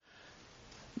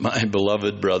My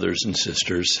beloved brothers and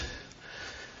sisters,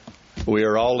 we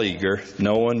are all eager,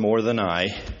 no one more than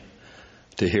I,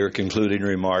 to hear concluding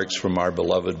remarks from our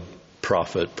beloved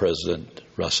prophet, President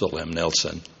Russell M.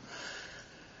 Nelson.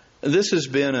 This has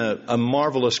been a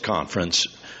marvelous conference,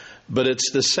 but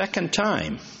it's the second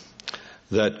time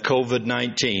that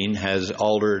COVID-19 has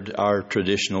altered our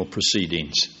traditional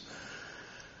proceedings.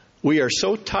 We are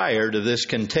so tired of this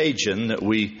contagion that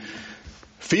we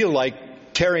feel like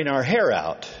tearing our hair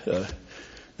out.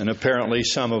 And apparently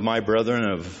some of my brethren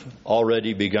have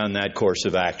already begun that course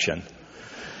of action.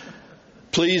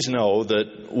 Please know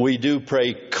that we do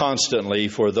pray constantly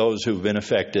for those who've been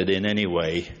affected in any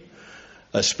way,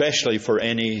 especially for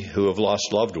any who have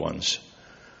lost loved ones.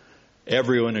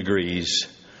 Everyone agrees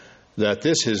that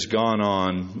this has gone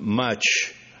on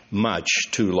much, much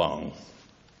too long.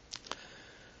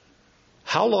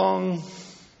 How long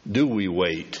do we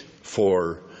wait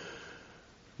for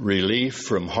relief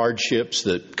from hardships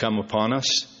that come upon us?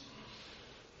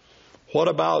 What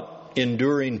about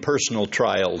enduring personal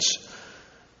trials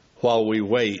while we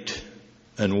wait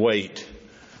and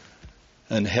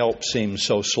help seems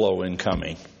so slow in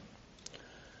coming?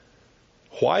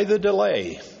 Why the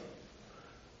delay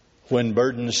when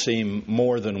burdens seem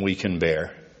more than we can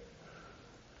bear?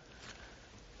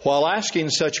 While asking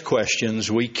such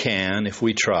questions, we can, if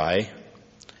we try,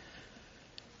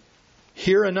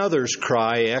 hear another's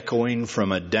cry echoing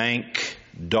from a dank,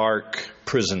 dark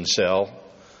prison cell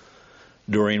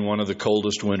during one of the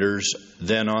coldest winters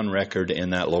then on record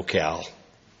in that locale.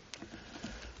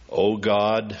 O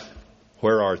God,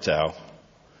 where art thou?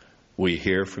 We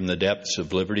hear from the depths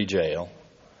of Liberty Jail.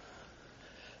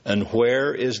 And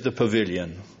where is the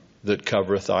pavilion that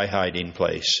covereth thy hiding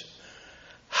place?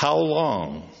 How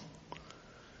long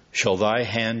shall thy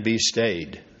hand be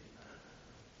stayed?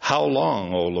 How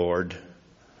long, O Lord?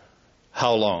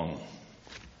 How long?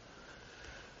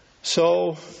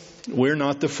 So, we're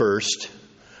not the first,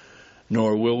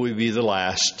 nor will we be the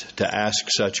last to ask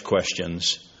such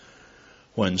questions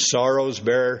when sorrows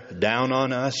bear down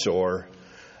on us or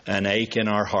an ache in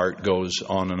our heart goes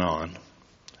on and on.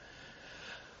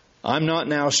 I'm not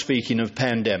now speaking of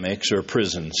pandemics or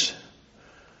prisons,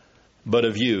 but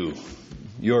of you,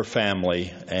 your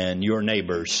family, and your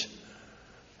neighbors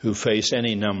who face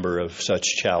any number of such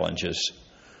challenges.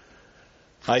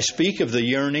 I speak of the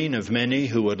yearning of many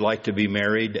who would like to be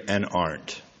married and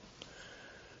aren't,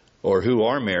 or who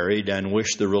are married and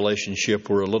wish the relationship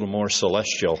were a little more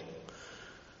celestial.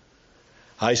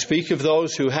 I speak of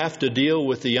those who have to deal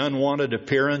with the unwanted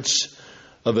appearance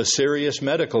of a serious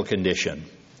medical condition,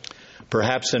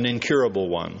 perhaps an incurable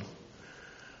one,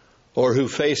 or who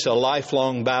face a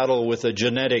lifelong battle with a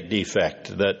genetic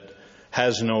defect that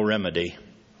has no remedy.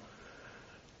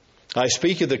 I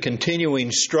speak of the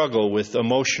continuing struggle with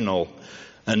emotional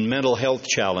and mental health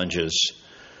challenges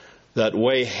that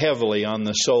weigh heavily on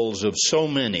the souls of so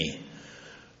many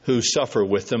who suffer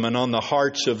with them and on the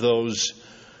hearts of those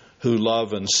who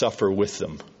love and suffer with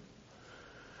them.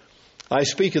 I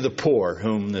speak of the poor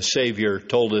whom the Savior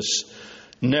told us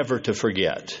never to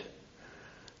forget.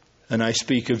 And I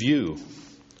speak of you,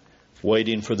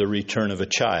 waiting for the return of a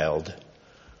child,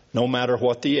 no matter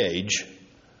what the age,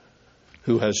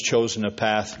 who has chosen a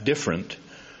path different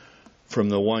from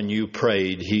the one you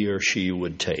prayed he or she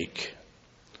would take.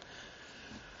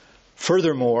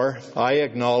 Furthermore, I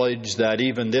acknowledge that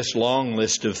even this long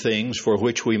list of things for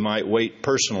which we might wait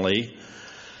personally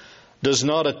does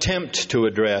not attempt to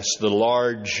address the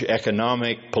large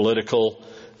economic, political,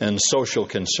 and social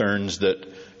concerns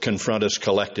that confront us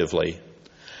collectively.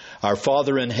 Our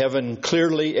Father in heaven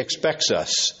clearly expects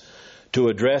us to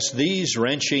address these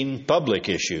wrenching public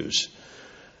issues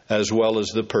as well as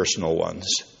the personal ones.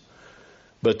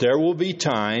 But there will be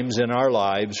times in our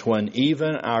lives when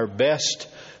even our best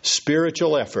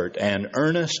spiritual effort and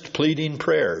earnest pleading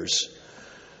prayers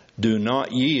do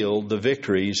not yield the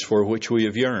victories for which we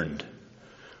have yearned,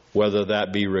 whether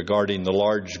that be regarding the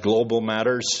large global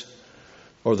matters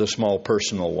or the small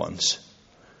personal ones.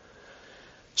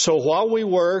 So while we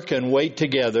work and wait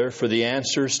together for the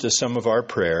answers to some of our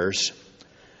prayers,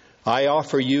 I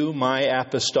offer you my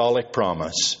apostolic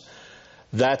promise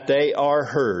that they are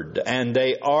heard and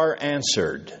they are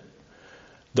answered,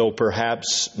 though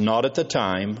perhaps not at the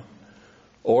time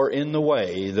or in the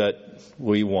way that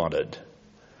we wanted.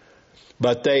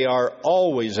 But they are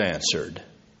always answered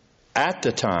at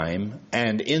the time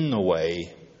and in the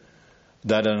way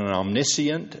that an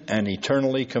omniscient and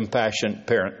eternally compassionate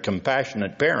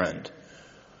parent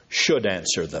should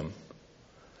answer them.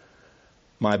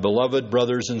 My beloved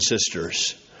brothers and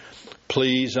sisters,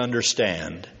 please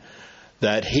understand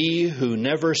that He who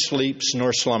never sleeps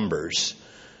nor slumbers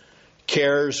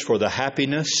cares for the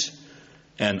happiness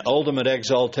and ultimate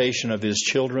exaltation of His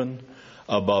children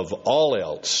above all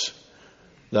else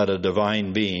that a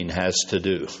divine being has to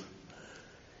do.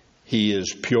 He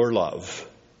is pure love,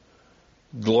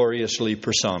 gloriously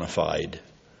personified,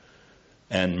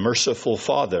 and Merciful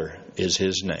Father is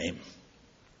His name.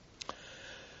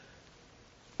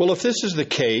 Well, if this is the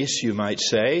case, you might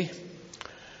say,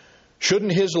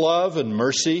 shouldn't His love and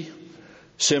mercy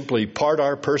simply part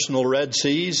our personal Red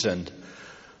Seas and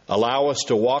allow us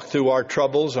to walk through our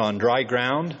troubles on dry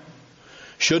ground?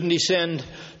 Shouldn't He send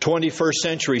 21st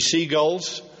century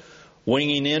seagulls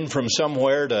winging in from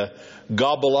somewhere to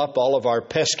gobble up all of our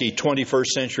pesky 21st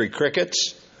century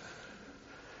crickets?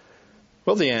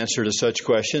 Well, the answer to such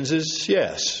questions is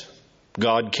yes.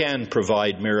 God can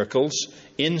provide miracles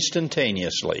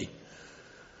instantaneously.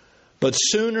 But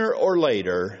sooner or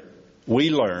later, we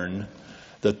learn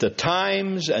that the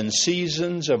times and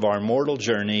seasons of our mortal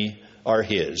journey are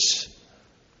His,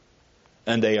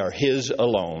 and they are His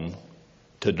alone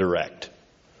to direct.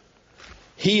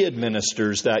 He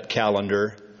administers that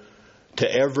calendar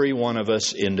to every one of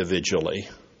us individually.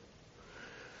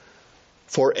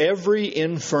 For every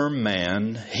infirm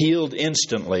man healed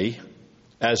instantly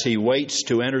as he waits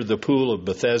to enter the pool of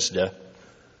Bethesda,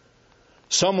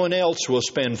 someone else will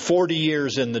spend 40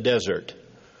 years in the desert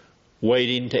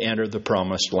waiting to enter the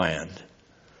promised land.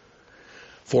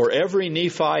 For every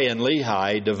Nephi and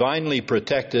Lehi divinely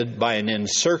protected by an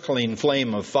encircling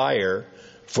flame of fire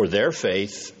for their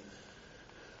faith,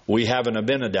 we have an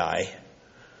Abinadi,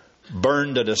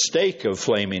 burned at a stake of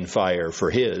flaming fire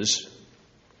for his.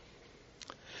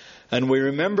 And we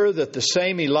remember that the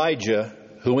same Elijah,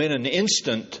 who in an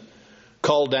instant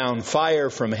called down fire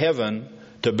from heaven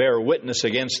to bear witness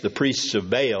against the priests of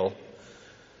Baal,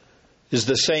 is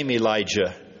the same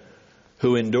Elijah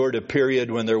who endured a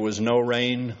period when there was no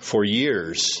rain for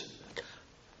years,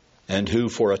 and who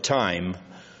for a time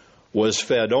was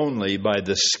fed only by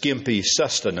the skimpy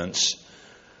sustenance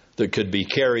that could be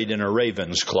carried in a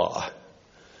raven's claw.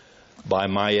 By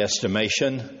my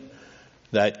estimation,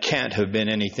 that can't have been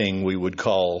anything we would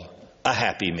call a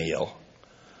happy meal.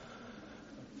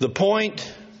 The point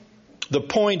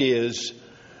is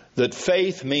that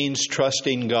faith means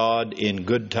trusting God in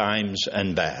good times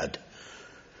and bad.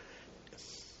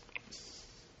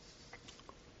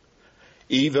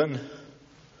 Even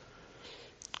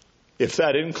if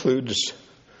that includes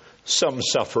some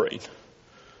suffering,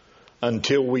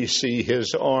 until we see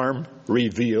His arm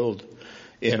revealed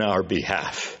in our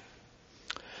behalf.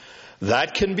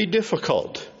 That can be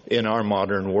difficult in our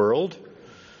modern world,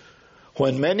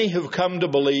 when many have come to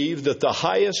believe that the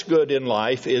highest good in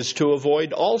life is to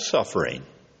avoid all suffering,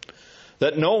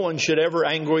 that no one should ever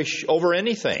anguish over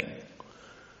anything.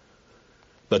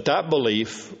 But that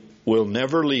belief will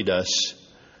never lead us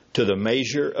to the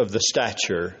measure of the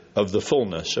stature of the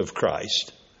fullness of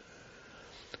Christ.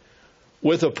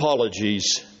 With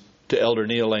apologies to Elder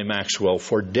Neil A. Maxwell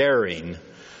for daring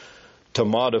to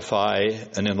modify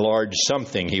and enlarge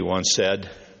something he once said,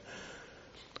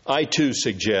 I too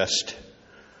suggest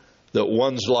that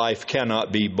one's life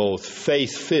cannot be both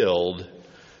faith-filled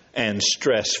and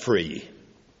stress-free.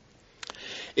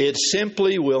 It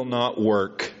simply will not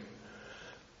work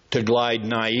to glide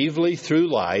naively through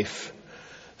life,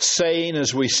 saying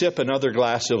as we sip another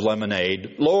glass of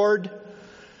lemonade, Lord,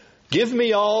 give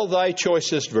me all Thy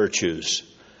choicest virtues,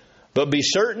 but be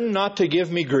certain not to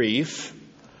give me grief,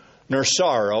 nor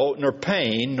sorrow, nor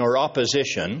pain, nor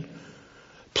opposition.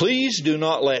 Please do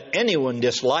not let anyone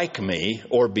dislike me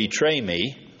or betray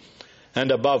me.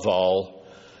 And above all,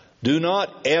 do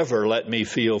not ever let me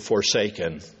feel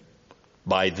forsaken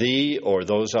by Thee or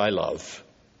those I love.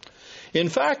 In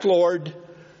fact, Lord,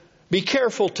 be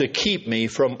careful to keep me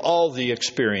from all the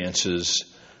experiences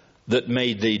that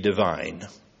made Thee divine.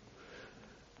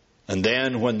 And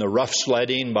then when the rough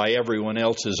sledding by everyone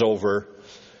else is over,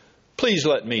 please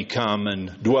let me come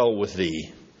and dwell with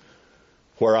Thee,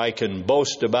 where I can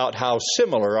boast about how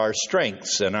similar our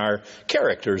strengths and our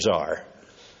characters are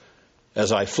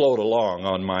as I float along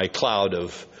on my cloud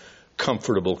of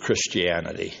comfortable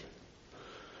Christianity.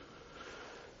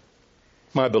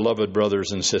 My beloved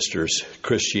brothers and sisters,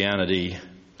 Christianity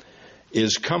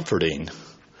is comforting,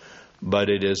 but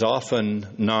it is often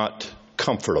not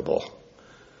comfortable.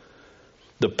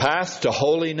 The path to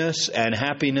holiness and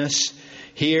happiness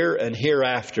here and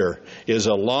hereafter is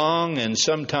a long and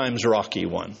sometimes rocky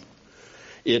one.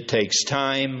 It takes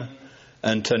time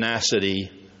and tenacity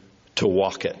to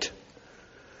walk it.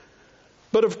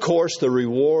 But of course, the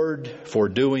reward for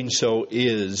doing so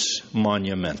is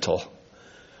monumental.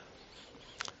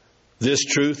 This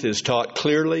truth is taught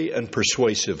clearly and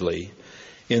persuasively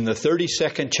in the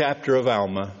 32nd chapter of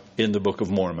Alma in the Book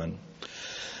of Mormon.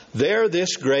 There,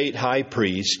 this great high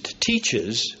priest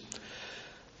teaches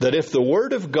that if the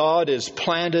Word of God is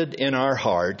planted in our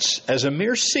hearts as a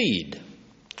mere seed,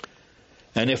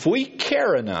 and if we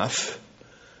care enough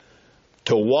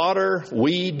to water,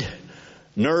 weed,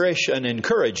 nourish, and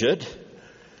encourage it,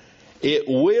 it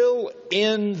will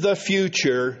in the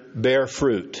future bear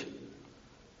fruit,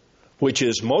 which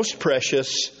is most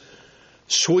precious,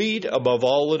 sweet above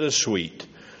all that is sweet,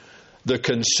 the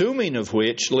consuming of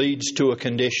which leads to a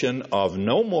condition of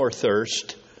no more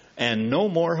thirst and no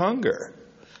more hunger.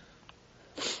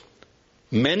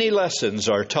 Many lessons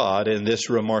are taught in this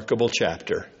remarkable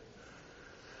chapter,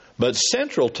 but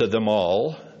central to them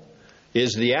all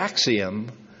is the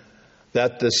axiom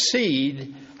that the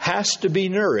seed has to be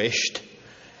nourished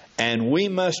and we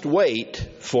must wait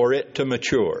for it to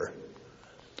mature.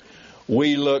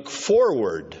 We look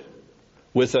forward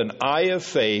with an eye of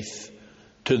faith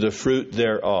to the fruit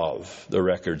thereof, the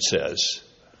record says.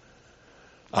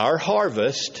 Our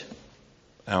harvest,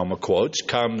 Alma quotes,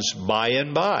 comes by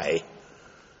and by.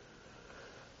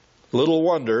 Little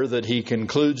wonder that he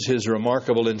concludes his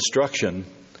remarkable instruction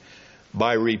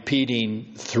by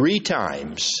repeating 3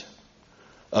 times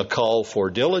a call for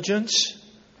diligence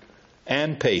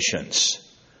and patience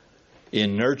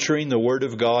in nurturing the Word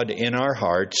of God in our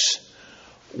hearts,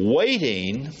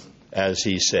 waiting, as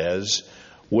he says,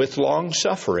 with long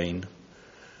suffering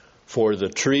for the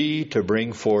tree to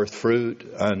bring forth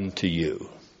fruit unto you.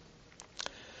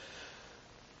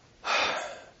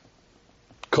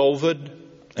 COVID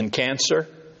and cancer,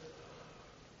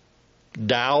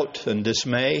 doubt and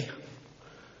dismay,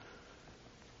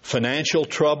 financial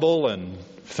trouble and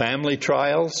family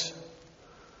trials.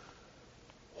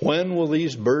 When will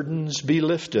these burdens be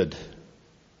lifted?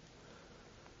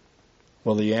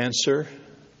 Well, the answer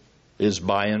is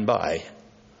by and by.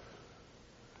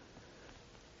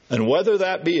 And whether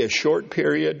that be a short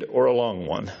period or a long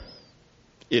one,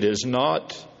 it is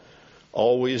not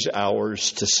always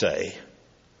ours to say.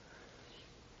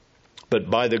 But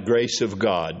by the grace of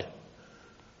God,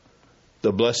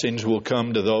 the blessings will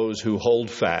come to those who hold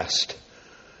fast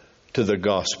to the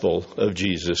gospel of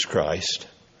Jesus Christ.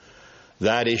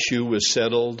 That issue was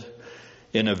settled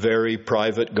in a very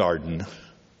private garden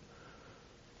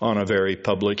on a very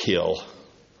public hill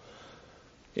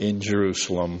in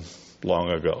Jerusalem long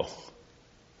ago.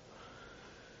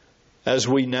 As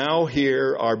we now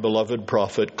hear our beloved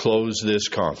prophet close this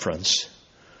conference,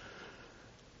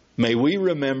 may we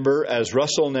remember, as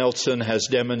Russell Nelson has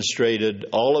demonstrated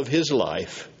all of his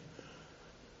life,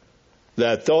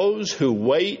 that those who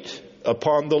wait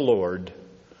upon the Lord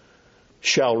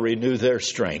shall renew their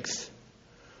strength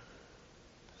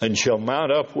and shall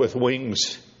mount up with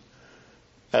wings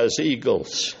as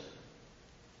eagles.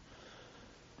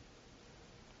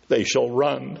 They shall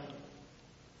run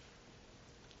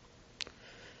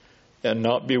and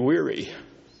not be weary.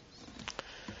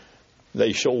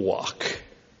 They shall walk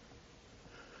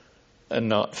and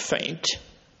not faint.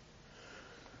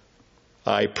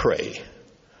 I pray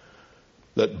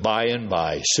that by and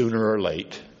by, sooner or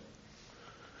late,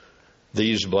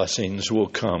 these blessings will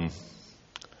come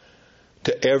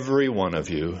to every one of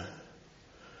you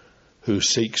who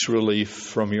seeks relief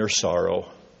from your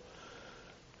sorrow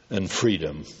and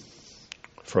freedom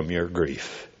from your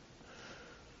grief.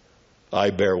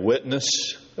 I bear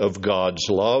witness of God's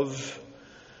love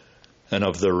and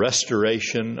of the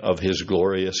restoration of His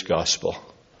glorious gospel,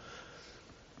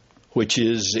 which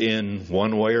is in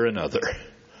one way or another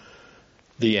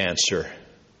the answer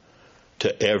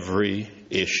to every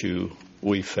issue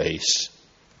we face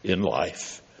in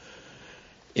life,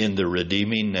 in the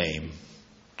redeeming name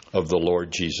of the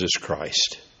Lord Jesus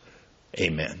Christ.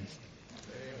 Amen.